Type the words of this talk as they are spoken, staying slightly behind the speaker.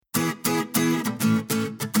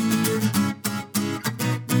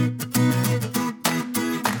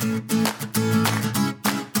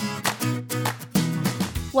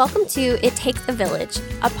Welcome to It Takes a Village,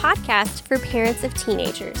 a podcast for parents of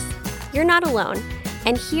teenagers. You're not alone,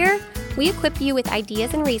 and here we equip you with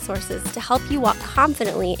ideas and resources to help you walk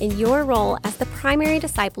confidently in your role as the primary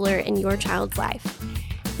discipler in your child's life.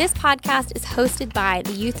 This podcast is hosted by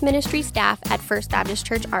the youth ministry staff at First Baptist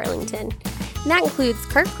Church Arlington. And that includes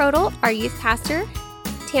Kirk Crodel, our youth pastor,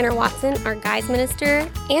 Tanner Watson, our guys minister,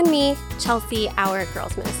 and me, Chelsea, our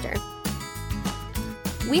girls minister.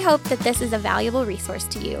 We hope that this is a valuable resource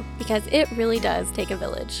to you because it really does take a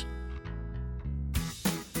village.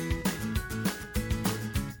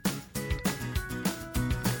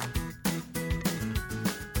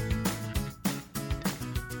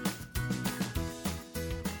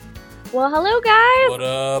 Well, hello guys. What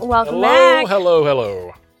up? Welcome back.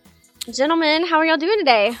 Hello. Gentlemen, how are y'all doing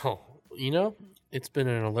today? Oh, it's been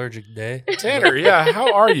an allergic day. Tanner, yeah,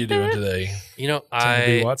 how are you doing today? Tanner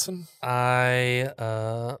B. Watson?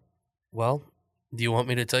 Well, do you want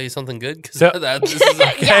me to tell you something good? Because Yeah.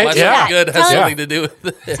 something Yeah. good has Tell us. something to do with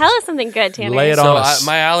it. Tell us something good, Tanner. Lay it So on us.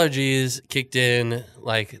 my allergies kicked in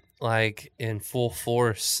like in full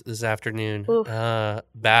force this afternoon. Oof.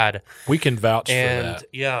 Bad. We can vouch for And that.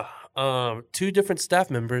 yeah, two different staff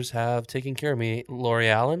members have taken care of me. Lori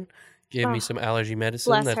Allen gave me some allergy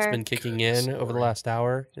medicine bless that's her. been kicking Goodness, in over the Lori. last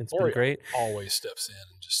hour. It's Lori been great. always steps in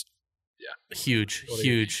and just, Huge. What do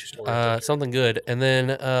you need? Lori, take care. Something good. And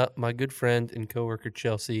then my good friend and coworker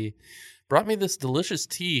Chelsea brought me this delicious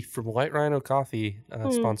tea from White Rhino Coffee,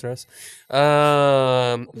 sponsor us.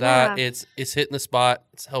 That Yeah. it's hitting the spot.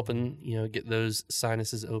 It's helping get those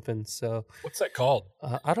sinuses open. So what's that called?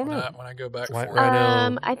 I don't know. When I go back White for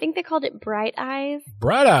Rhino. I think they called it Bright Eyes.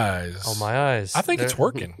 Bright eyes. Oh, my eyes! I think it's They're-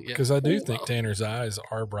 working Yeah. because I do think Tanner's eyes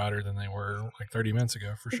are brighter than they were like 30 minutes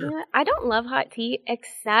ago for sure. Yeah, I don't love hot tea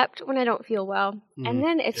except when I don't feel well. And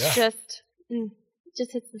then it's Yeah.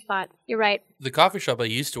 just hits the spot. You're right. The coffee shop I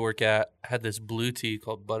used to work at had this blue tea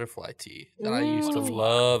called butterfly tea that I used to Mm.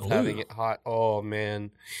 love Blue. having it hot. Oh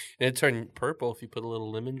man, and it turned purple if you put a little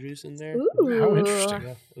lemon juice in there. Ooh. How interesting.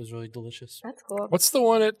 Yeah, it was really delicious. That's cool. What's the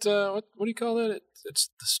one at, what do you call it? It's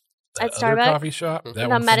the At other Starbucks? coffee shop. That The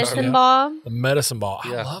one from medicine Starbucks? ball. The medicine ball. I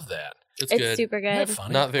Yeah. love that. It's It's good. super Isn't that good.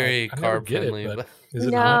 funny? Not very I never carb get friendly, it, but is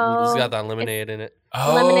it No. not? it's got that lemonade in it.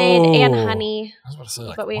 Lemonade and Oh. honey. I was about to say,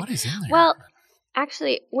 like, But we- what is in there? Well,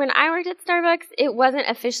 actually, when I worked at Starbucks, it wasn't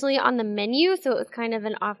officially on the menu, so it was kind of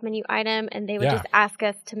an off-menu item, and they would Yeah. just ask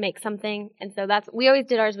us to make something, and so we always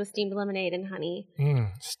did ours with steamed lemonade and honey.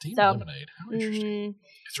 Steamed So, lemonade. How interesting. Mhm.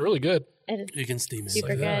 It's really good. It is You can steam it. Super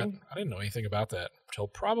Say that. good. I didn't know anything about that until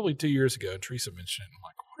probably 2 years ago. And Teresa mentioned it. I'm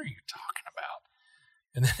like, what are you talking about?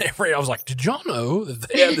 And then I was like, did y'all know that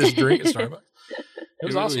they had this drink at Starbucks? It It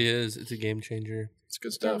was really awesome. is. It's a game changer. It's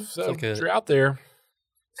good stuff. It's So like if you're out there,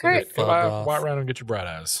 It's like a Kurt. go fub buy off. White Rhino and get your bright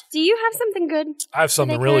eyes. Do you have something good? I have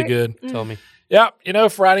something Today, really Kurt? good. Mm. Tell me. Yeah,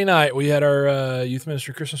 Friday night we had our youth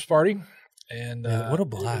ministry Christmas party. And Man, what a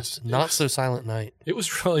blast. Not so silent night. It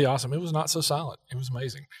was really awesome. It was not so silent. It was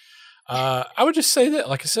amazing. I would just say that,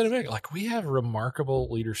 like I said a minute, like we have remarkable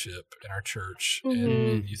leadership in our church and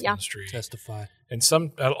Mhm. youth Yeah. ministry. Testify. And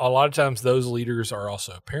a lot of times those leaders are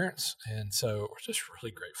also parents. And so we're just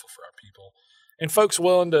really grateful for our people and folks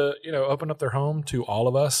willing to, open up their home to all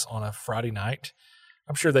of us on a Friday night.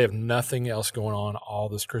 I'm sure they have nothing else going on all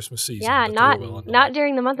this Christmas season. Yeah, but not they're willing to, not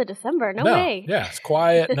during the month of December. No way. Yeah, it's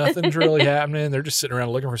quiet. Nothing's really happening. They're just sitting around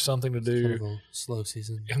looking for something to Kind do. of a slow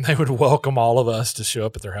season. And they would welcome all of us to show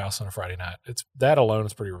up at their house on a Friday night. It's that alone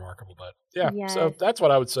is pretty remarkable. But yeah, so Yes. that's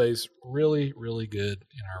what I would say is really, really good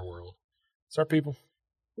in our world. It's our people.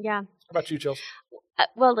 Yeah. How about you, Chelsea?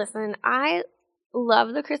 Well, listen, I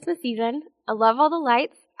love the Christmas season. I love all the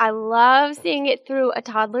lights. I love seeing it through a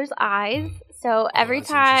toddler's eyes. So every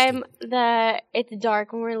that's time it's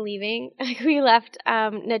dark when we're leaving, we left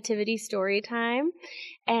Nativity story time,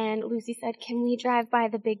 and Lucy said, "Can we drive by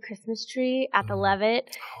the big Christmas tree at the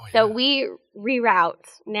Levitt?" Oh, So we reroute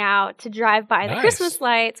now to drive by the Nice. Christmas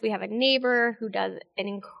lights. We have a neighbor who does an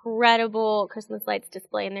incredible Christmas lights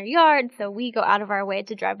display in their yard, so we go out of our way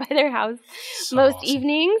to drive by their house So most awesome.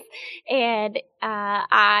 evenings. And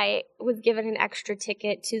I was given an extra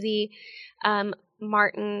ticket to the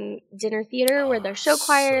Martin Dinner Theater where their show so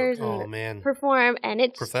choirs Oh, and man. perform, and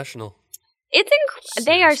it's Professional. they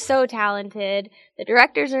are Seriously. so talented. The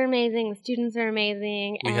directors are amazing. The students are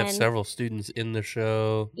amazing. We and have several students in the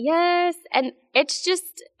show. Yes, and it's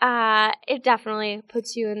just it definitely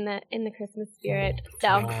puts you in the Christmas spirit. So,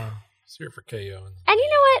 and It's here for KO. you know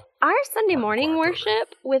what? Our Sunday Choir morning program.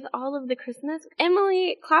 worship with all of the Christmas,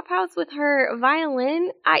 Emily Claphouse with her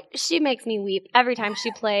violin, she makes me weep every time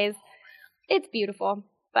she plays. It's beautiful.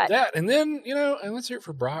 But that, and then, and let's hear it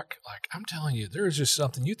for Brock. Like, I'm telling you, there is just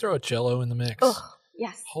something. You throw a cello in the mix. oh,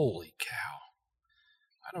 yes. Holy cow.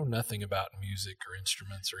 I know nothing about music or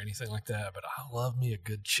instruments or anything like that, but I love me a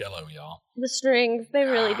good cello, y'all. The strings, they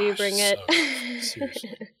really do bring it. Seriously.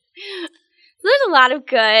 So there's a lot of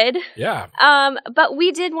good. Yeah. But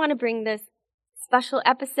we did want to bring this special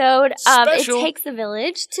episode of It Takes a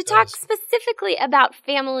Village to talk specifically about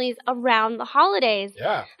families around the holidays.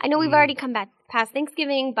 Yeah. I know we've already come back past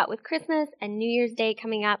Thanksgiving, but with Christmas and New Year's Day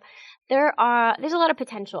coming up, there's a lot of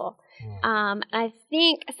potential. I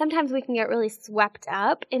think sometimes we can get really swept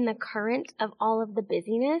up in the current of all of the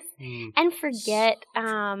busyness and forget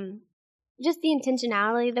just the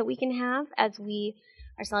intentionality that we can have as we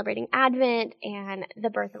are celebrating Advent and the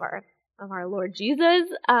birth of our Lord Jesus,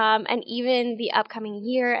 and even the upcoming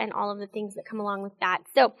year and all of the things that come along with that.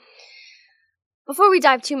 So before we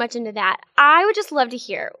dive too much into that, I would just love to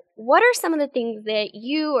hear, what are some of the things that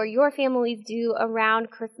you or your families do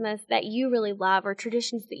around Christmas that you really love, or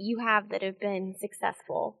traditions that you have that have been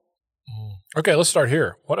successful? Okay, let's start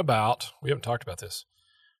here. What about, we haven't talked about this,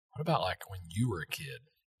 what about like when you were a kid?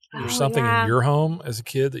 There's something in your home as a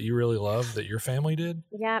kid that you really loved that your family did?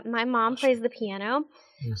 Yeah, my mom plays the piano.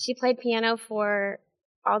 She played piano for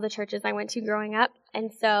all the churches I went to growing up,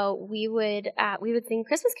 and so we would sing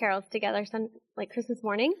Christmas carols together, like Christmas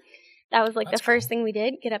morning. That was like the first thing we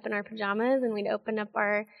did, get up in our pajamas, and we'd open up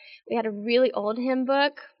we had a really old hymn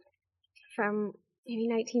book from maybe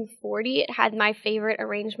 1940. It had my favorite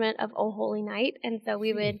arrangement of O Holy Night, and so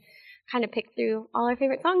we would kind of pick through all our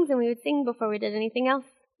favorite songs, and we would sing before we did anything else.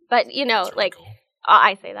 But, really cool.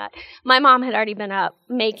 I say that. My mom had already been up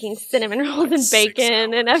making cinnamon rolls and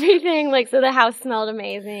bacon and everything. So the house smelled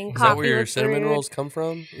amazing. Is that where your cinnamon rolls come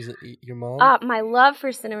from? Is it your mom? My love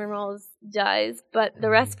for cinnamon rolls does, but the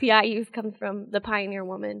recipe I use comes from the Pioneer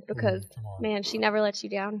Woman because, man, she never lets you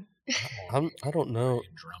down. I don't know.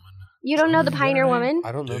 You don't know the Pioneer Woman?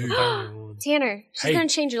 I don't know the Pioneer Woman. Tanner, she's going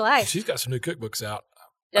to change your life. She's got some new cookbooks out.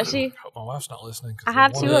 Does she? I hope my wife's not listening. I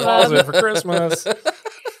have 2 of them. For Christmas.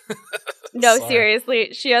 No,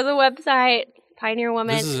 seriously. She has a website, Pioneer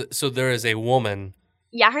Woman. So there is a woman.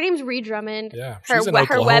 Yeah, her name's Ree Drummond. Yeah, her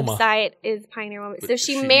Oklahoma. website is Pioneer Woman. So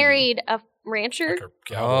she married a rancher. Like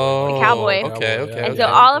a cowboy. A cowboy. Okay. And so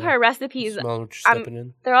all of her recipes, Smell what you're stepping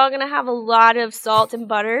in. they're all going to have a lot of salt and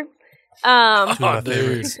butter. Two of my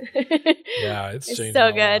favorites. Yeah, it's changing.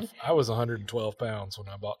 So good. Life. I was 112 pounds when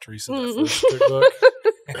I bought Teresa that first cookbook.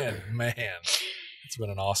 And man, it's been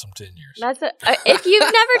an awesome 10 years. If you've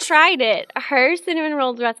never tried it, her cinnamon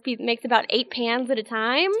rolls recipe makes about 8 pans at a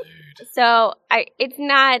time. Dude. So it's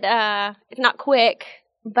not quick,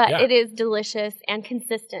 but it is delicious and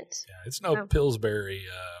consistent. Yeah, it's no Pillsbury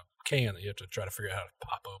can that you have to try to figure out how to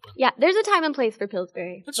pop open. Yeah, there's a time and place for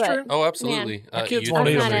Pillsbury. That's true. Oh, absolutely. My kids won't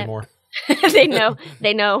eat them anymore. They know.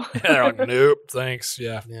 They're like, nope, thanks.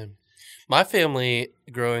 Yeah. Man. My family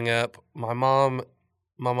growing up, my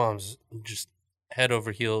mom's just head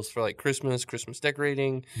over heels for like Christmas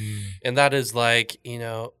decorating. And that is like,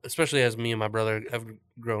 especially as me and my brother have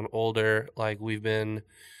grown older, like we've been,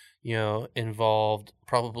 involved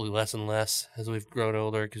probably less and less as we've grown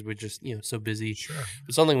older because we're just, so busy. Sure.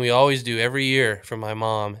 But something we always do every year for my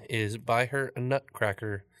mom is buy her a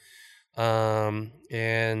nutcracker.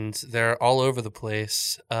 And they're all over the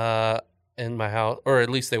place in my house, or at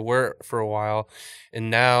least they were for a while.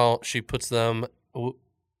 And now she puts them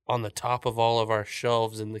on the top of all of our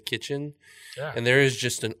shelves in the kitchen. Yeah. And there is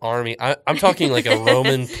just an army. I'm talking like a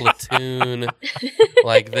Roman platoon.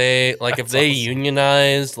 If they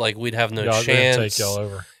unionized, we'd have no chance. Take y'all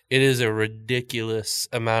over. It is a ridiculous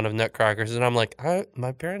amount of nutcrackers. And I'm like,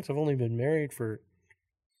 my parents have only been married for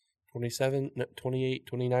 28,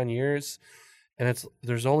 29 years. And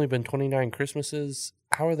there's only been 29 Christmases.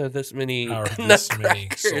 How are there this many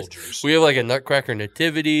nutcrackers? Soldiers? We have like a nutcracker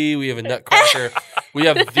nativity. We have a nutcracker. We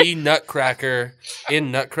have the nutcracker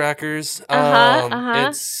in Nutcrackers.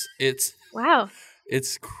 It's wow.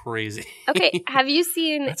 It's crazy. Okay, have you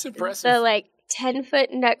seen That's impressive. the 10-foot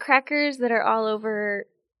nutcrackers that are all over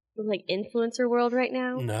influencer world right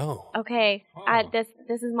now? No. Okay, this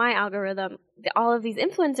is my algorithm. All of these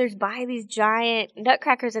influencers buy these giant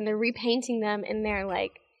nutcrackers and they're repainting them in their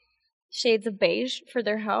shades of beige for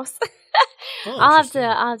their house. I'll have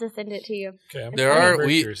to send it to you. Okay,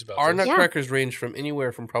 our nutcrackers range from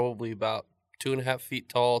anywhere from probably about 2.5 feet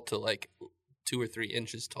tall to 2 or 3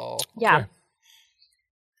 inches tall. Yeah. Okay.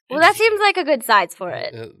 Well, that seems like a good size for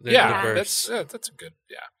it. Diverse. That's a good.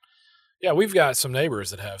 Yeah. We've got some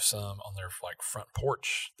neighbors that have some on their front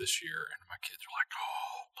porch this year, and my kids are like,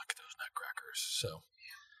 "Oh, look at those nutcrackers!" So,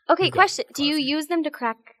 okay, question: do you use them to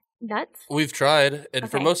crack nuts? We've tried, and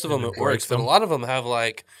for Okay. most of them And it it breaks works, but a them. lot of them have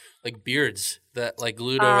like beards that like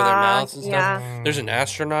glued over their mouths and stuff. Yeah. There's an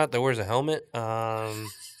astronaut that wears a helmet.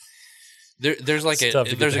 There's like It's tough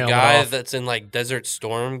to get there's the a helmet guy off. that's in like Desert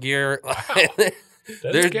Storm gear.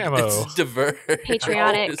 That's camo. It's diverse.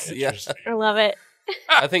 Patriotic. Yeah. I love it.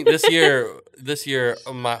 I think this year,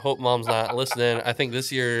 I hope Mom's not listening. I think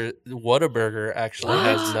this year, Whataburger actually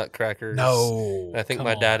has nutcrackers. No. I think come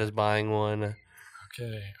my dad on. is buying one.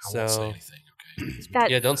 Okay. I won't So- say anything. Okay. That,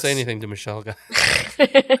 Yeah, don't say anything to Michelle.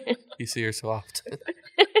 You see her so often.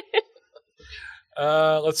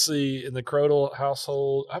 Let's see. In the Crodel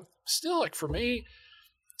household, I'm still like, for me,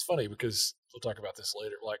 it's funny because we'll talk about this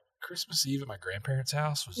later. Like Christmas Eve at my grandparents'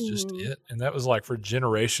 house was just Mhm. it. And that was like for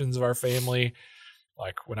generations of our family.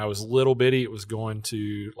 Like when I was little bitty, it was going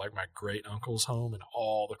to like my great uncle's home and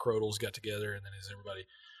all the Crodels got together. And then as everybody,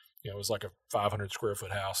 it was like a 500 square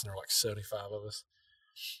foot house and there were like 75 of us.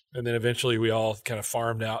 And then eventually we all kind of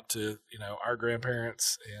farmed out to, our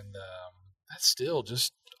grandparents. And that's still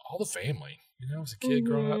just all the family, as a kid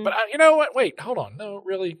growing up. Mhm. But you know what? Wait, hold on. No,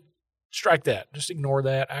 really, strike that. Just ignore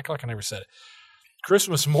that. Act like I never said it.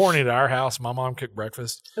 Christmas morning at our house, my mom cooked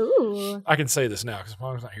breakfast. Ooh. I can say this now because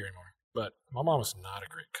Mom's not here anymore. But my mom was not a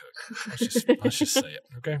great cook. Let's just say it,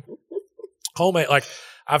 okay? Homemade, like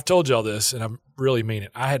I've told y'all this, and I really mean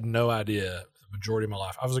it. I had no idea the majority of my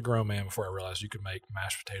life. I was a grown man before I realized you could make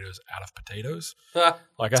mashed potatoes out of potatoes.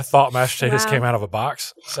 Like I thought mashed potatoes Wow. came out of a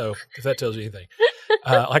box. So if that tells you anything,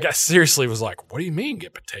 like I seriously was like, "What do you mean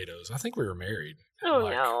get potatoes?" I think we were married. And Oh, I'm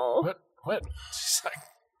like, no. What? She's like,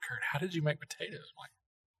 Kurt, how did you make potatoes? I'm like,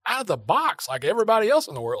 out of the box, like everybody else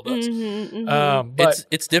in the world does. Mhm, mhm. But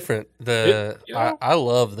It's different. I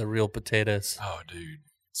love the real potatoes. oh, dude,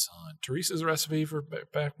 son, Teresa's recipe for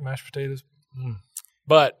mashed potatoes.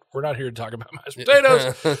 But we're not here to talk about mashed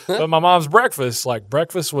potatoes. But my mom's breakfast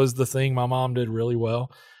was the thing my mom did really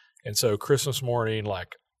well. And so Christmas morning,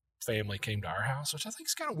 like family came to our house, which I think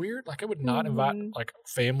is kind of weird. Like I would not invite Mhm. like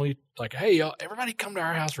family, like, hey, y'all, everybody come to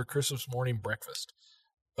our house for Christmas morning breakfast.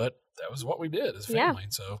 But that was what we did as Yeah. family.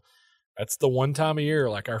 And so that's the one time a year,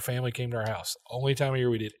 like our family came to our house. Only time of year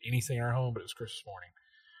we did anything in our home, but it was Christmas morning.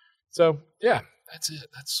 So yeah, that's it.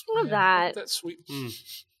 That's Love that. That's sweet,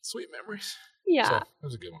 sweet memories. Yeah, So that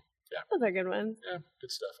was a good one. those are good ones. Yeah,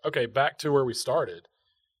 good stuff. Okay, back to where we started,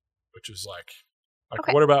 which is like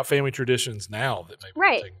Okay. what about family traditions now that maybe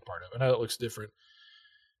Right. we're taking part of? I know it looks different.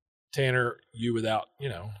 Tanner, you without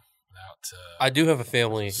I do have a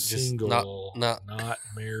family, single, just not. not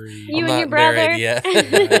married, You I'm and not your brother? married yet. you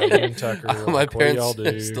and Tucker, My like, what do parents y'all do?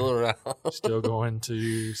 are still around. Still going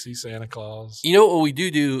to see Santa Claus. You know what we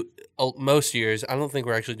do most years? I don't think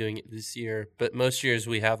we're actually doing it this year, but most years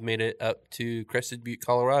we have made it up to Crested Butte,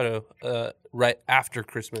 Colorado, right after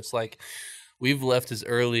Christmas. Like we've left as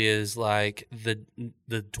early as like the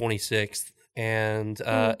 26th, and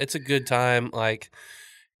it's a good time. Like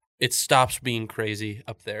it stops being crazy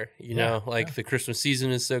up there, you know. Like the Christmas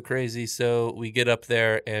season is so crazy, so we get up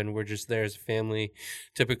there and we're just there as a family.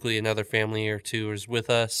 Typically, another family or two is with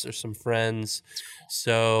us or some friends.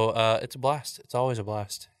 So it's a blast. It's always a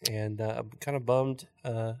blast, and I'm kind of bummed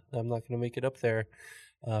that I'm not going to make it up there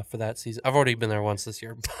for that season. I've already been there once this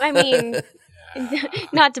year. I mean,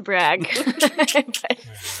 not to brag. but A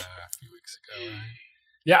few weeks ago, right?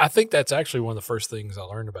 Yeah, I think that's actually one of the first things I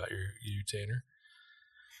learned about you, Tanner.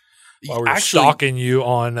 While we were Actually, stalking you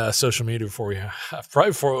on social media probably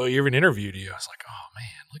before we even interviewed you, I was like, "Oh man,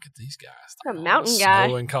 look at these guys! A mountain guy.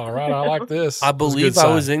 Snow in Colorado. I like this." I It was a good believe I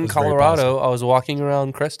sign. was in It very Colorado. positive. I was walking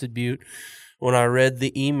around Crested Butte when I read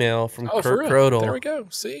the email from Oh, for Kurt real? Crodel. There we go.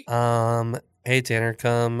 See, Hey Tanner,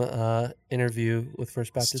 come interview with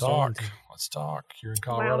First let's Baptist. talk. Orange. Let's talk. You're in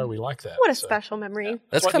Colorado. Wow. We like that. what a So, special memory.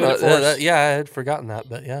 That's what kind did of it for us. yeah. I had forgotten that,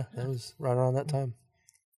 but yeah, that was right around that time.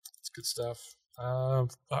 It's good stuff.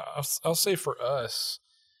 I'll say for us,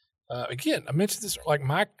 again, I mentioned this. Like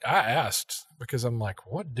I asked because I'm like,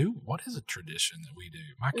 what is a tradition that we do?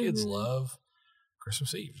 My kids Mhm. love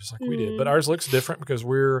Christmas Eve just like we did, but ours looks different because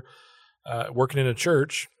we're working in a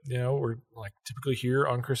church. We're like typically here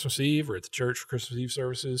on Christmas Eve or at the church for Christmas Eve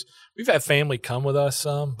services. We've had family come with us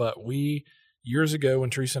some, but we years ago when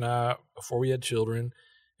Teresa and I, before we had children,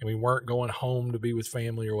 and we weren't going home to be with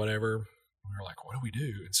family or whatever, we were like, what do we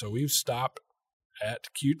do? And so we've stopped at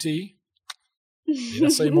QT. Did I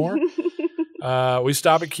say more? We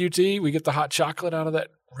stop at QT. We get the hot chocolate out of that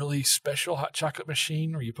really special hot chocolate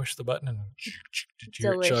machine where you push the button and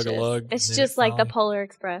chug Delicious. a lug. It's and then just like the finally- Polar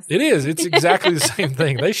Express. It is. It's exactly the same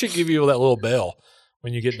thing. They should give you that little bell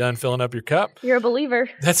when you get done filling up your cup. You're a believer.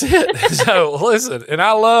 That's it. So listen, and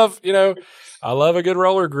I love, I love a good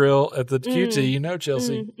roller grill at the QT,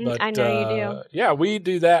 Chelsea. But I know you do. Yeah, we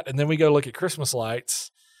do that, and then we go look at Christmas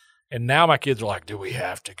lights. And now my kids are like, "Do we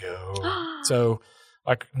have to go?" So,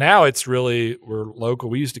 like now it's really we're local.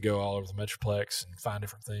 We used to go all over the Metroplex and find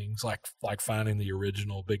different things, like finding the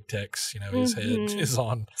original Big Tex. His head is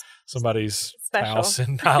on somebody's house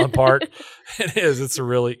in Highland Park. It is. It's a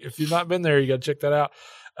really. If you've not been there, you got to check that out.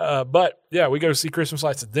 But yeah, we go see Christmas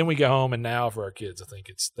lights, and then we go home. And now for our kids, I think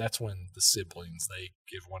that's when the siblings they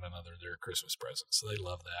give one another their Christmas presents, so they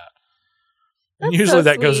love that. And usually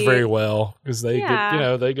that goes very well because they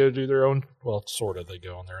get, they go do their own. Well, sort of, they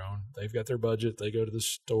go on their own. They've got their budget. They go to the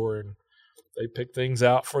store and they pick things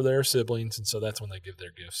out for their siblings, and so that's when they give their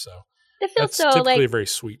gifts. So it feels that's typically a very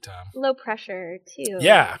sweet time. Low pressure too.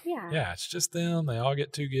 Yeah. It's just them. They all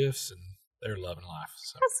get 2 gifts, and they're loving life.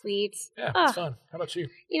 So. How sweet. Yeah, it's fun. How about you?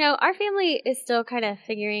 Our family is still kind of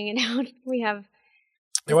figuring it out. We have.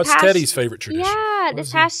 What's Teddy's favorite tradition? Yeah,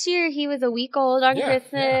 this past year he was a week old on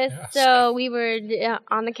Christmas, so we were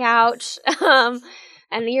on the couch. And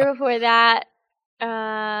the year before that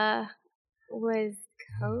was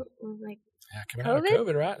like coming out of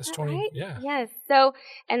COVID, right? It's 20. Right? Yeah. Yes. So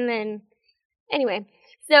and then anyway,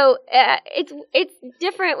 so it's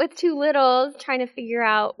different with 2 littles trying to figure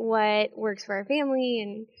out what works for our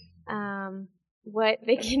family and what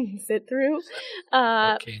they can sit through.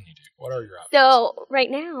 What can you do? What are your options? So right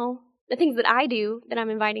now, the things that I do that I'm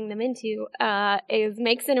inviting them into is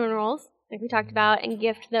make cinnamon rolls, like we talked about, and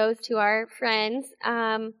gift those to our friends.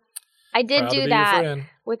 I did do that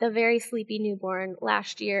with a very sleepy newborn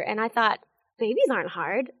last year, and I thought, babies aren't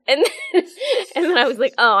hard. And then I was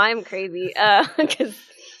like, oh, I'm crazy because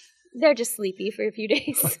they're just sleepy for a few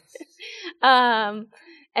days.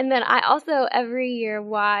 And then I also every year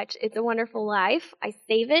watch It's a Wonderful Life. I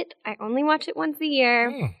save it. I only watch it once a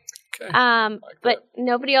year. Okay. But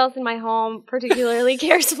nobody else in my home particularly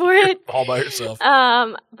cares for it. All by yourself.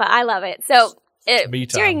 But I love it. So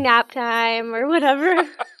during nap time or whatever.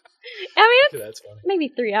 I mean, that's funny. Maybe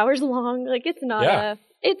 3 hours long. Like it's not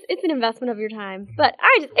it's an investment of your time. But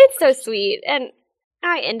it's so sweet, and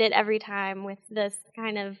I end it every time with this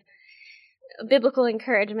kind of biblical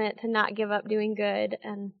encouragement to not give up doing good,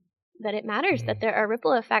 and that it matters that there are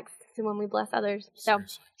ripple effects to when we bless others. So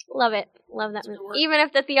Seriously. Love it. Love that movie. Even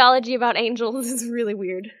if the theology about angels is really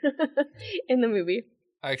weird in the movie.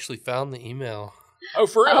 I actually found the email. Oh,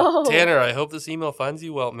 for real? Oh. Tanner, I hope this email finds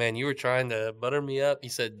you well. Man, you were trying to butter me up. You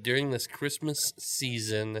said during this Christmas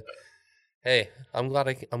season. Hey, I'm glad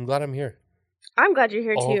I'm here. I'm glad you're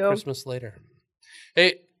here All too. Christmas later.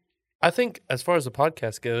 Hey, I think as far as the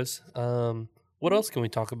podcast goes, what else can we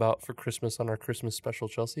talk about for Christmas on our Christmas special,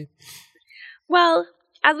 Chelsea? Well,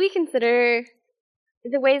 as we consider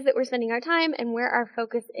the ways that we're spending our time and where our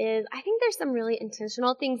focus is, I think there's some really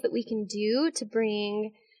intentional things that we can do to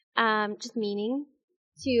bring just meaning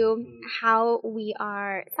to how we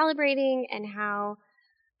are celebrating and how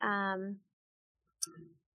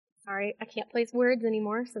sorry, I can't place words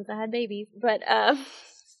anymore since I had babies, but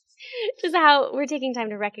just how we're taking time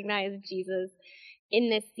to recognize Jesus in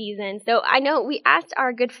this season. So I know we asked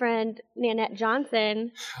our good friend Nanette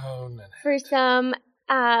Johnson for some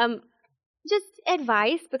just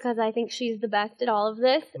advice, because I think she's the best at all of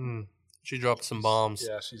this. She dropped some bombs.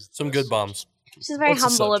 Yeah, she's some good bombs. She's very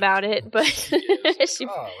humble about it, but she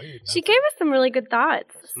gave us some really good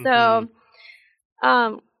thoughts. So,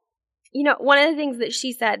 one of the things that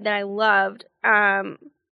she said that I loved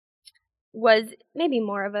was maybe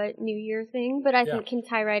more of a New Year thing, but I think can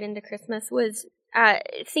tie right into Christmas, was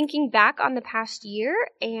thinking back on the past year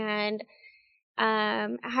and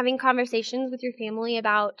having conversations with your family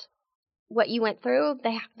about what you went through,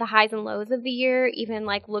 the highs and lows of the year, even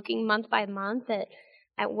like looking month by month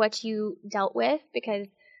at what you dealt with. Because,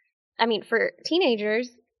 I mean, for teenagers,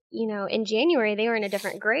 in January, they were in a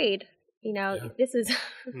different grade. This is,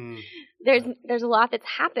 there's a lot that's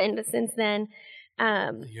happened since then.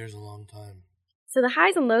 A year's a long time. So the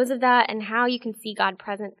highs and lows of that, and how you can see God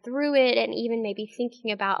present through it, and even maybe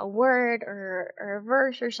thinking about a word or a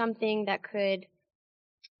verse or something that could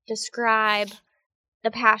describe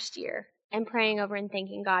the past year, and praying over and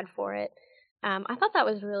thanking God for it. I thought that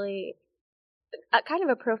was really kind of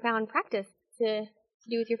a profound practice to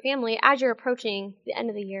do with your family as you're approaching the end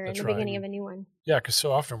of the year and the beginning of a new one. Yeah, because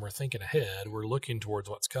so often we're thinking ahead, we're looking towards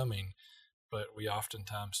what's coming, but we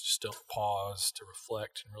oftentimes just don't pause to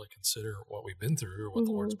reflect and really consider what we've been through or what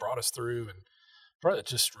the Lord's brought us through, and probably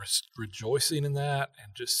just rejoicing in that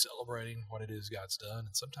and just celebrating what it is God's done.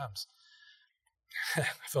 And sometimes I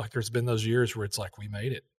feel like there's been those years where it's like we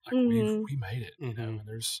made it, like we made it, and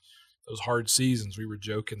there's hard seasons. We were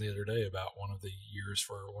joking the other day about one of the years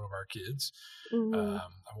for one of our kids. Mm-hmm. I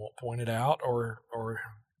won't point it out or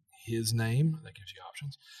his name. That gives you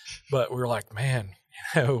options. But we were like, man,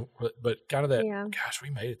 but kind of that, gosh, we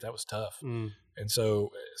made it. That was tough. Mm. And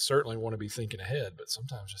so certainly want to be thinking ahead, but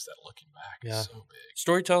sometimes just that looking back is so big.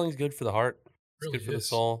 Storytelling is good for the heart. It's Really good for the is.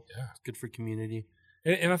 soul. Yeah. It's good for community.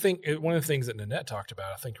 And I think one of the things that Nanette talked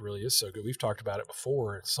about, I think really is so good. We've talked about it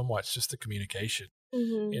before. It's somewhat just the communication,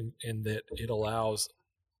 and that it allows,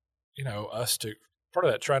 us to, part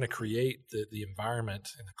of that, trying to create the environment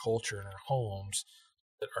and the culture in our homes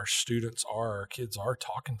that our kids are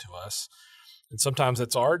talking to us. And sometimes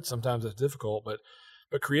that's hard, sometimes it's difficult, but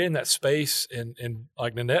creating that space and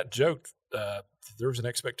like Nanette joked, there was an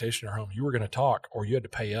expectation in her home. You were going to talk or you had to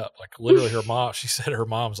pay up. Like literally she said her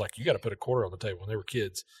mom's like, you got to put a quarter on the table when they were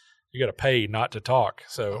kids. You got to pay not to talk.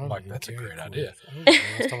 So I'm like, that's a great idea.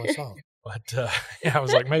 Last time I saw it. But I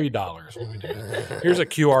was like, maybe dollars when we do that. Here's a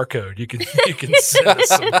QR code. You can send us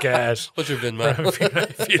some cash. What's your Venmo?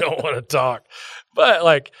 if you don't want to talk.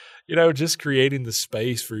 But just creating the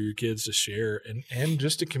space for your kids to share and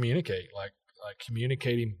just to communicate, like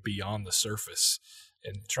communicating beyond the surface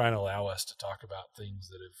and trying to allow us to talk about things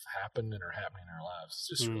that have happened and are happening in our lives.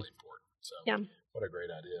 It's just really important. So what a great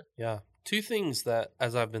idea. Yeah. Two things that,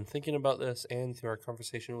 as I've been thinking about this and through our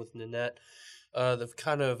conversation with Nanette, that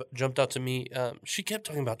kind of jumped out to me. She kept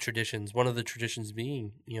talking about traditions. One of the traditions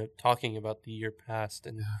being, talking about the year past.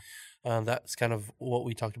 And that's kind of what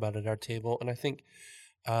we talked about at our table. And I think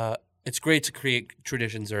it's great to create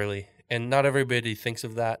traditions early. And not everybody thinks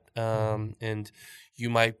of that. And you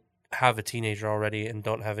might have a teenager already and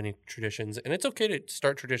don't have any traditions. And it's okay to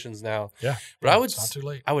start traditions now. Yeah. But it's not too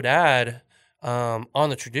late. I would add on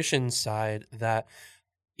the tradition side that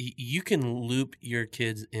you can loop your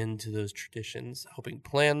kids into those traditions, helping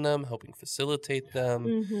plan them, helping facilitate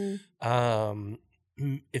them.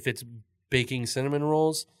 If it's baking cinnamon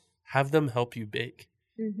rolls, have them help you bake.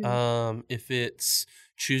 If it's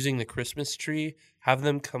choosing the Christmas tree, have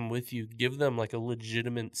them come with you. Give them like a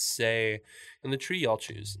legitimate say in the tree y'all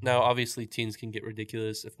choose. Now, obviously, teens can get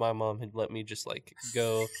ridiculous. If my mom had let me just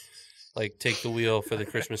go take the wheel for the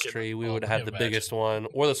Christmas tree, we would have had the biggest one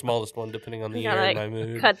or the smallest one, depending on the year and my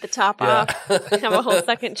mood. Cut the top off, have a whole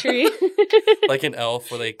second tree. Like an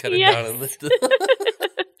elf where they cut it down and lift it.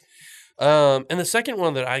 And the second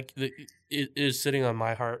one that is sitting on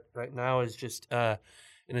my heart right now is just,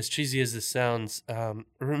 and as cheesy as this sounds,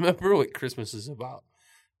 remember what Christmas is about.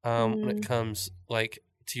 When it comes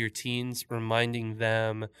to your teens, reminding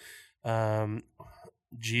them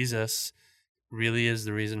Jesus really is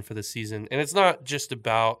the reason for the season. And it's not just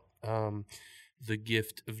about the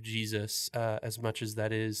gift of Jesus as much as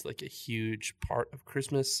that is a huge part of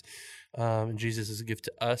Christmas. And Jesus is a gift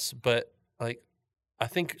to us. But I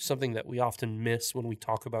think something that we often miss when we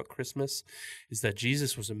talk about Christmas is that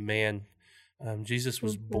Jesus was a man. Jesus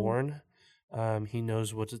was born. He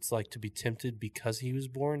knows what it's like to be tempted because he was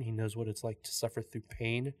born. He knows what it's like to suffer through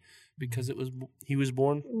pain because he was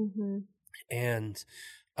born. And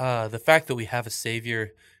the fact that we have a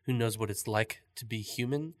Savior who knows what it's like to be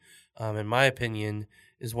human, in my opinion,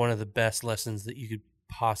 is one of the best lessons that you could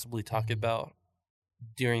possibly talk about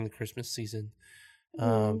during the Christmas season.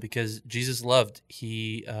 Because Jesus loved,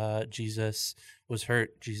 Jesus was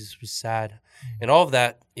hurt, Jesus was sad, and all of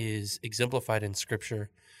that is exemplified in Scripture.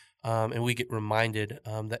 And we get reminded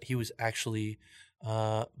that he was actually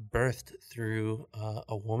birthed through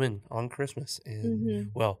a woman on Christmas. And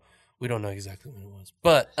well, we don't know exactly when it was,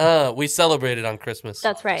 but we celebrated on Christmas.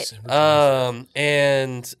 That's right.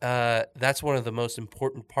 And that's one of the most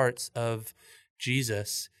important parts of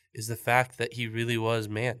Jesus is the fact that he really was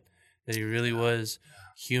man. That he really was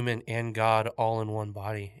human and God all in one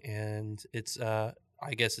body. And it's, I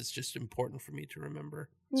guess it's just important for me to remember.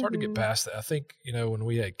 It's hard to get past that. I think, when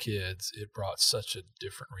we had kids, it brought such a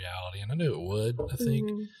different reality. And I knew it would, I think.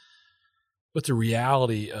 But the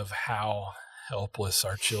reality of how helpless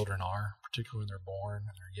our children are, particularly when they're born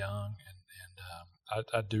and they're young. And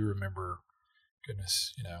I do remember,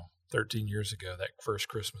 13 years ago, that first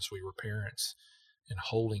Christmas we were parents, and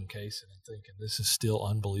holding Kason and thinking, this is still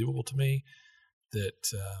unbelievable to me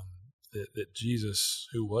that Jesus,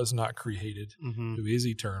 who was not created, who is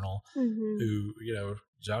eternal, who,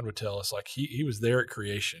 John would tell us, he was there at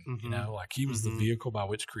creation, he was the vehicle by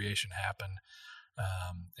which creation happened.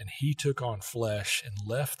 And he took on flesh and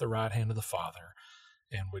left the right hand of the Father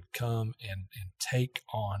and would come and take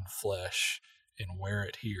on flesh and wear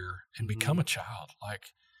it here and become a child.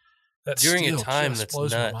 That during still a time just that's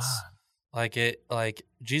blows my nuts. mind. Like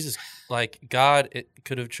Jesus, like God, it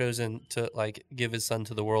could have chosen to like give his son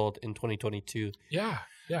to the world in 2022. Yeah.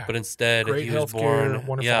 But instead, Great he was healthcare, born.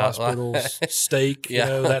 wonderful hospitals, steak,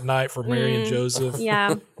 that night for Mary and Joseph.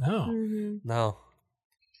 Yeah. No. No.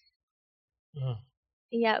 Oh,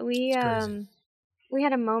 Yeah, we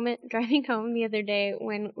had a moment driving home the other day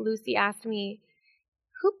when Lucy asked me,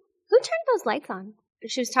 who turned those lights on?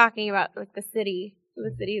 She was talking about like the city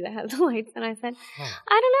that has the lights, and I said,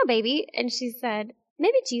 I don't know, baby. And she said,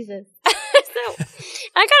 maybe Jesus. So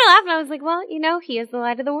I kind of laughed, and I was like, well, he is the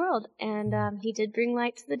light of the world, and he did bring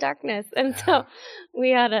light to the darkness. And so we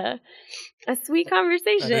had a sweet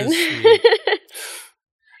conversation. That is sweet.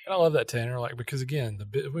 And I love that, Tanner, like, because again,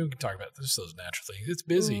 we can talk about just those natural things. It's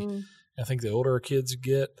busy. I think the older our kids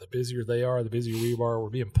get, the busier they are, the busier we are. We're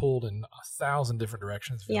being pulled in 1,000 different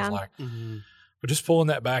directions, it feels like. Mm-hmm. But just pulling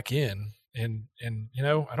that back in, and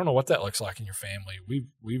I don't know what that looks like in your family.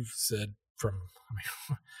 We've said we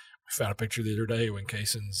found a picture the other day when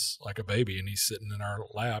Kaysen's like a baby, and he's sitting in our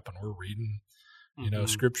lap, and we're reading,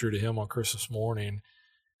 scripture to him on Christmas morning.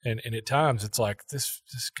 And at times it's like this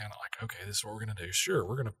kind of like, okay, this is what we're going to do. Sure,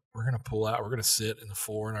 we're going to pull out. We're going to sit in the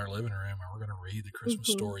floor in our living room, and we're going to read the Christmas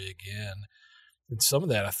story again. And some of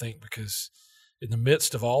that, I think, because in the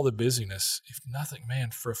midst of all the busyness, if nothing, man,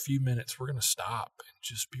 for a few minutes, we're going to stop and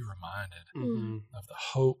just be reminded of the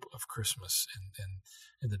hope of Christmas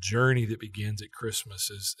and the journey that begins at Christmas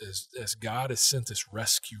as God has sent this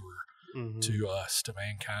rescuer to us, to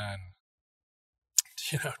mankind.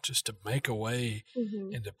 Just to make a way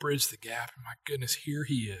and to bridge the gap. And my goodness, here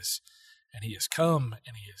he is. And he has come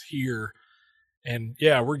and he is here. And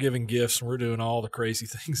we're giving gifts and we're doing all the crazy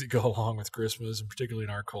things that go along with Christmas, and particularly in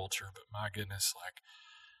our culture. But my goodness, like,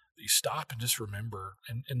 you stop and just remember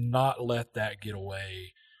and not let that get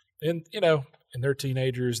away. And, and they're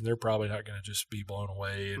teenagers, and they're probably not going to just be blown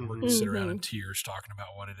away and we're going to sit around in tears talking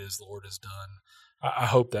about what it is the Lord has done. I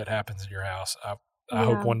hope that happens in your house. I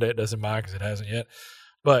hope one day it doesn't mind, because it hasn't yet.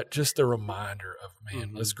 But just a reminder of,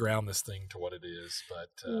 man, let's ground this thing to what it is. But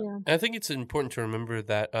I think it's important to remember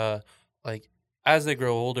that, like, as they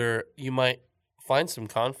grow older, you might find some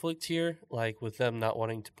conflict here, like with them not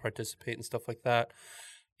wanting to participate and stuff like that.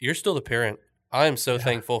 You're still the parent. I am so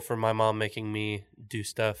thankful for my mom making me do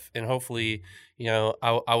stuff. And hopefully,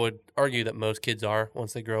 I would argue that most kids are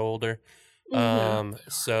once they grow older.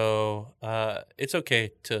 So it's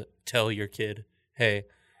okay to tell your kid, hey,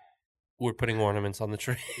 we're putting ornaments on the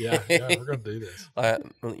tree. We're going to do this. I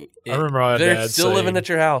remember my they're dad still living at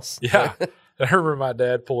your house. Yeah. I remember my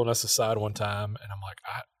dad pulling us aside one time, and I'm like,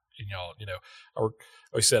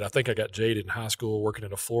 I said, I think I got jaded in high school working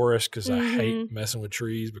at a florist because I hate messing with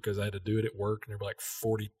trees, because I had to do it at work, and there were like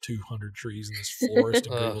 4,200 trees in this florist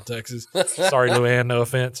in Greenville, Texas. Sorry, Luann, no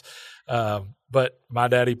offense. But my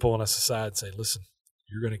daddy pulling us aside and saying, listen,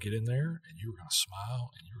 you're going to get in there, and you're going to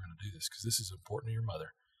smile, and you're going to do this because this is important to your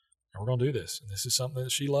mother. And we're going to do this. And this is something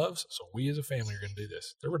that she loves. So we as a family are going to do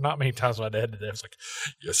this. There were not many times my dad did that. I was like,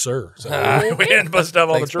 yes, sir. So we didn't bust up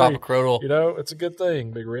on the tree. Papa Crodle. It's a good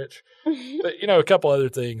thing, Big Rich. But, a couple other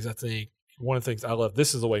things. I think one of the things I love,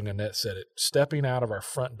 this is the way Nanette said it, stepping out of our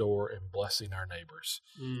front door and blessing our neighbors.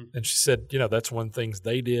 And she said, that's one of the things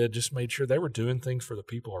they did, just made sure they were doing things for the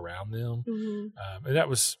people around them. And that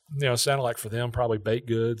was, sounded like for them probably baked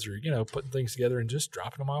goods or, putting things together and just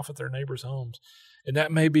dropping them off at their neighbors' homes. And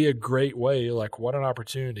that may be a great way, like what an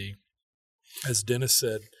opportunity, as Dennis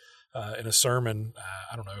said in a sermon,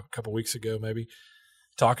 I don't know, a couple weeks ago maybe,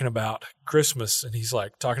 talking about Christmas. And he's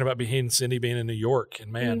like talking about Cindy being in New York.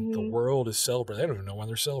 And man, the world is celebrating. They don't even know when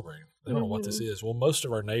they're celebrating. They don't know what this is. Well, most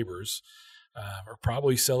of our neighbors are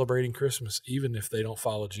probably celebrating Christmas, even if they don't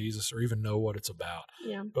follow Jesus or even know what it's about.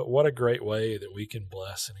 Yeah. But what a great way that we can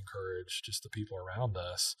bless and encourage just the people around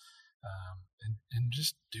us. And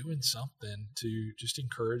just doing something to just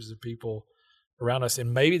encourage the people around us.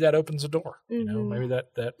 And maybe that opens a door, maybe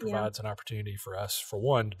that provides an opportunity for us, for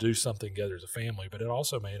one, to do something together as a family, but it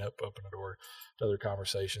also may open a door to other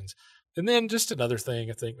conversations. And then just another thing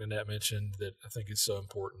I think Nanette mentioned that I think is so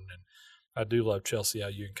important, and I do love, Chelsea, how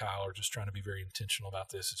you and Kyle are just trying to be very intentional about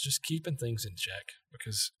this. It's just keeping things in check,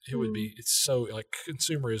 because it's so, like,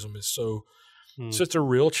 consumerism is so, so it's a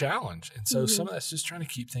real challenge. And so some of that's just trying to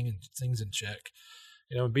keep things in check,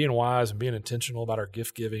 being wise and being intentional about our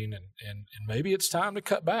gift giving. And maybe it's time to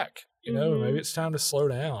cut back, maybe it's time to slow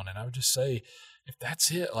down. And I would just say, if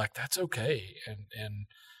that's it, like, that's okay.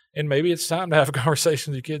 And maybe it's time to have a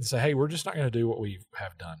conversation with your kids and say, hey, we're just not going to do what we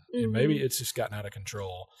have done. And maybe it's just gotten out of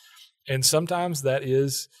control. And sometimes that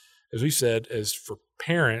is, as we said, as for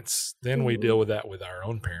parents, then we deal with that with our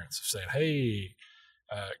own parents of saying, hey,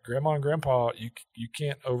 Grandma and Grandpa, you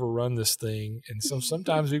can't overrun this thing. And so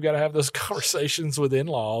sometimes we've got to have those conversations with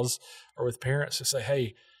in-laws or with parents to say,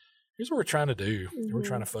 hey, here's what we're trying to do. Mm-hmm. We're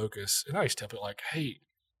trying to focus. And I used to tell people like, hey,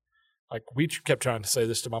 like we kept trying to say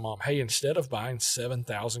this to my mom. Hey, instead of buying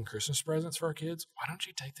 7,000 Christmas presents for our kids, why don't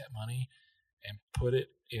you take that money and put it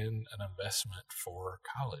in an investment for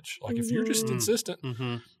college? Like if you're just insistent,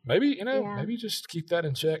 maybe, maybe just keep that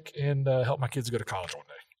in check and help my kids go to college one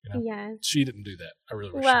day. Yes. She didn't do that. I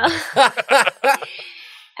really wish well, she did.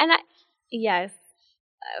 and yes,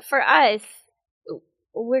 for us,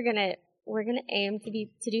 we're gonna aim to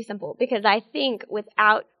do simple, because I think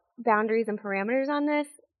without boundaries and parameters on this,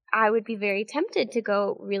 I would be very tempted to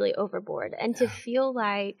go really overboard and to feel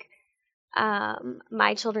like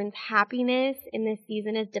my children's happiness in this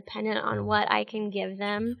season is dependent on what I can give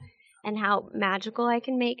them and how magical I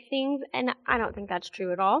can make things. And I don't think that's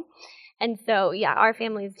true at all. And so, our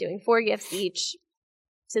family is doing 4 gifts each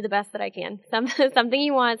to the best that I can. Something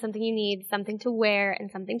you want, something you need, something to wear,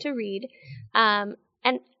 and something to read. And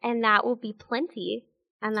that will be plenty,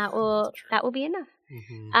 and that will be enough.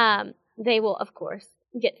 Mm-hmm. They will, of course,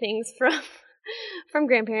 get things from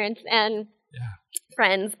grandparents and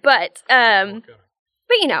friends, but I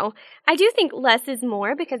do think less is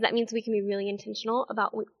more, because that means we can be really intentional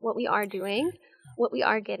about what we are doing, what we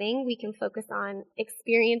are getting. We can focus on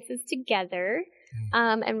experiences together,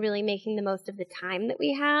 and really making the most of the time that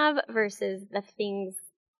we have versus the things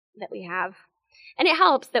that we have. And it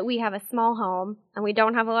helps that we have a small home and we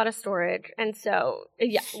don't have a lot of storage, and so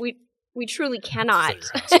we truly cannot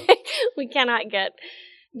we cannot get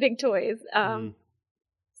big toys.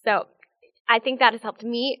 So I think that has helped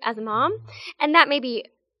me as a mom, and that may be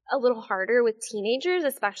a little harder with teenagers,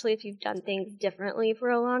 especially if you've done things differently for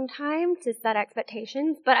a long time, to set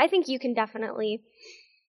expectations. But I think you can definitely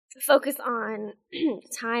focus on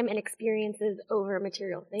time and experiences over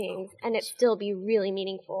material things, and it still be really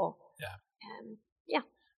meaningful.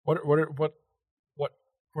 What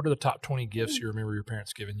are the top 20 gifts you remember your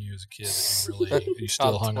parents giving you as a kid that you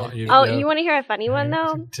still hung on? You want to hear a funny one,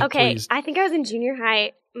 though? Okay, please. I think I was in junior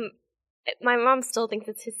high. My mom still thinks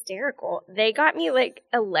it's hysterical. They got me,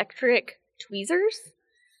 electric tweezers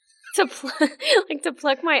to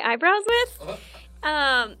pluck my eyebrows with.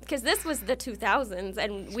 Because this was the 2000s,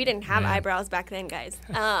 and we didn't have eyebrows back then, guys.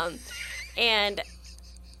 And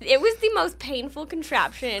it was the most painful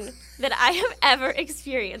contraption that I have ever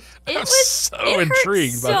experienced. It was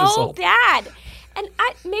intrigued by this whole bad. And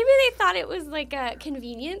maybe they thought it was like a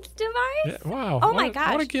convenience device. Yeah, wow. Oh my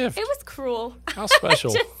gosh. What a gift. It was cruel. How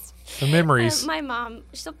special. The memories. My mom,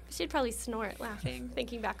 she'd probably snort laughing,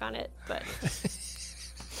 thinking back on it. But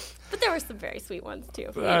there were some very sweet ones too.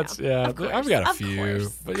 I've got a few.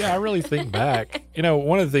 But I really think back.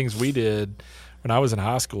 One of the things we did when I was in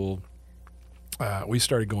high school, we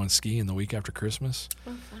started going skiing the week after Christmas.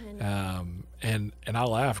 Oh, fun. And I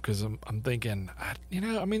laugh because I'm thinking,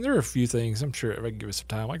 there are a few things, I'm sure if I can give it some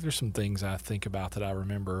time, there's some things I think about that I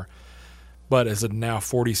remember. But as a now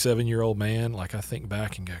 47-year-old man, I think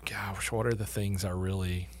back and go, gosh, what are the things I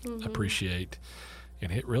really appreciate?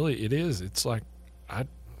 And it is. It's like, I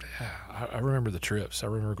remember the trips. I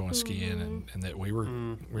remember going skiing and that we were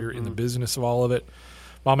in the business of all of it.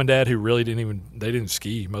 Mom and Dad, who really didn't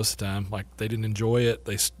ski most of the time. They didn't enjoy it.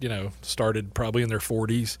 They, started probably in their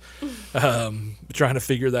 40s trying to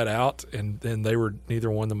figure that out. And they were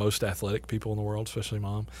neither one the most athletic people in the world, especially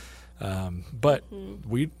Mom. But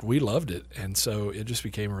we loved it. And so it just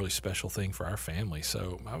became a really special thing for our family.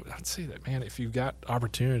 So I'd say that, man, if you've got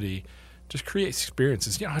opportunity, just create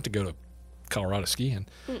experiences. You don't have to go to Colorado skiing.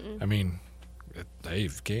 I mean,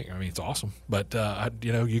 Dave can't. It's awesome, but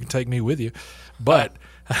you can take me with you. But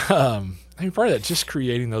part of that, just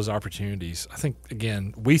creating those opportunities. I think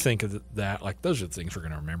again, we think of that those are the things we're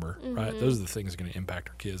going to remember, right? Those are the things that are going to impact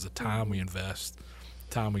our kids. The time we invest,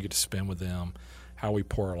 the time we get to spend with them, how we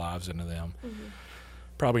pour our lives into them.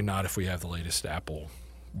 Probably not if we have the latest Apple,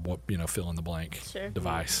 fill in the blank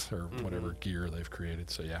device or whatever gear they've created.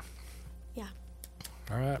 So yeah.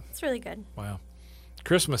 All right. It's really good. Wow.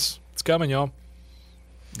 Christmas. It's coming, y'all.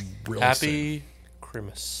 Happy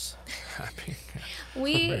Christmas.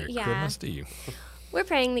 Merry Christmas to you. We're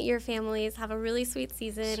praying that your families have a really sweet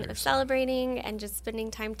season of celebrating and just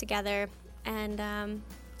spending time together. And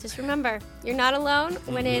just remember, you're not alone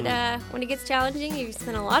when it gets challenging. You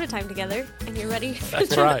spend a lot of time together, and you're ready.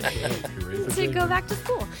 That's right. You're ready to go back to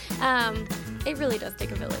school. It really does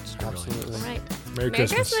take a village. Absolutely. All right. Merry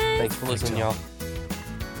Christmas. Christmas. Thanks for listening, y'all.